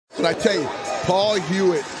And I tell you, Paul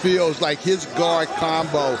Hewitt feels like his guard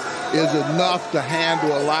combo is enough to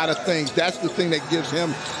handle a lot of things. That's the thing that gives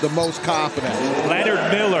him the most confidence.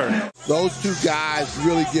 Leonard Miller. Those two guys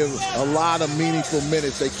really give a lot of meaningful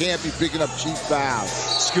minutes. They can't be picking up cheap fouls.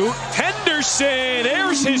 Scoot Henderson,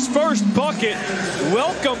 there's his first bucket.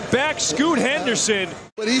 Welcome back, Scoot Henderson.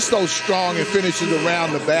 But he's so strong and finishes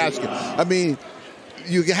around the basket. I mean,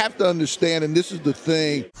 you have to understand, and this is the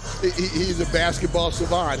thing, he's a basketball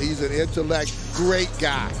savant. He's an intellect, great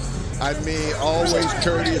guy. I mean, always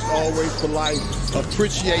courteous, always polite,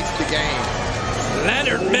 appreciates the game.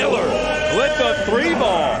 Leonard Miller with the three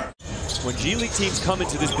ball. When G League teams come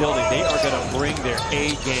into this building, they are going to bring their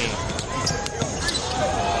A game.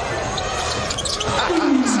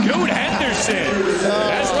 Scoot Henderson.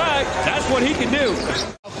 That's right. That's what he can do.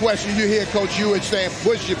 Question, you hear Coach Hewitt saying,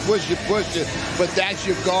 push it, push it, push it. But that's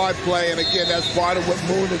your guard play, and again, that's part of what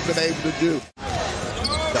Moon has been able to do.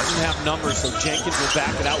 Doesn't have numbers, so Jenkins will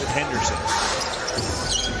back it out with Henderson.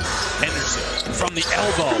 Henderson from the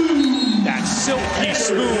elbow. That silky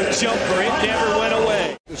smooth jumper, it never went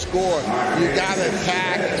away. To score, you got to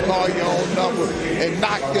attack, call your own number, and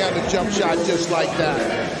knock down the jump shot just like that.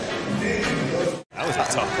 That was a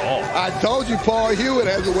tough call. I told you Paul Hewitt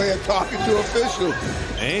has a way of talking to officials.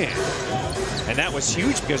 Man. And that was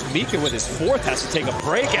huge because Mika with his fourth has to take a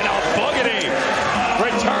break, and Al-Buggity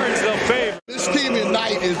returns the favor. This team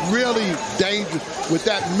tonight is really dangerous with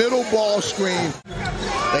that middle ball screen.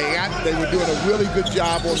 They were doing a really good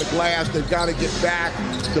job on the glass. They've got to get back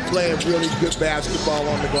to playing really good basketball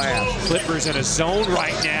on the glass. Clippers in a zone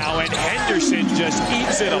right now, and Henderson just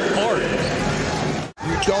eats it apart.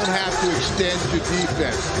 You don't have to extend your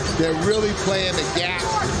defense. They're really playing the gap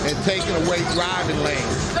and taking away driving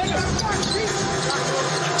lanes.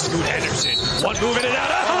 Scoot Henderson, one move in and out.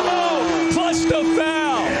 Oh, plus the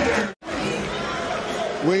foul.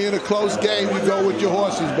 When you're in a close game, you go with your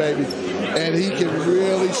horses, baby. And he can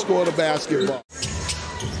really score the basketball.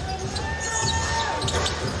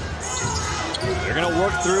 They're going to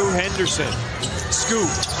work through Henderson. Scoot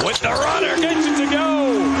with the runner, gets it to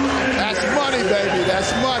go. That's money, baby.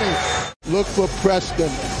 That's money. Look for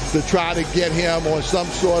Preston to try to get him on some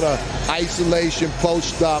sort of isolation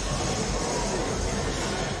post-up.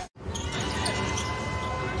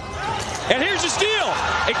 And here's a steal.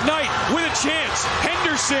 Ignite with a chance.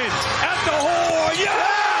 Henderson at the horn.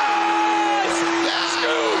 Yes!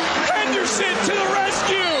 Scoot Henderson to the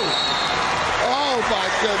rescue. Oh, my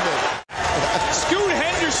goodness. Scoot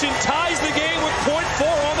Henderson ties the game with .4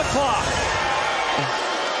 on the clock.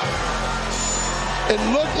 It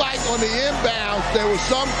looked like on the inbounds there was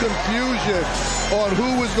some confusion on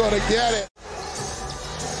who was going to get it.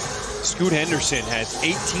 Scoot Henderson has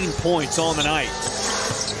 18 points on the night.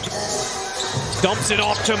 Dumps it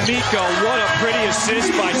off to Mika. What a pretty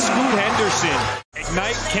assist by Scoot Henderson.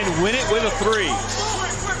 Ignite can win it with a three.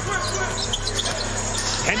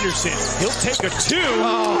 Henderson, he'll take a two.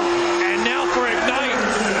 And now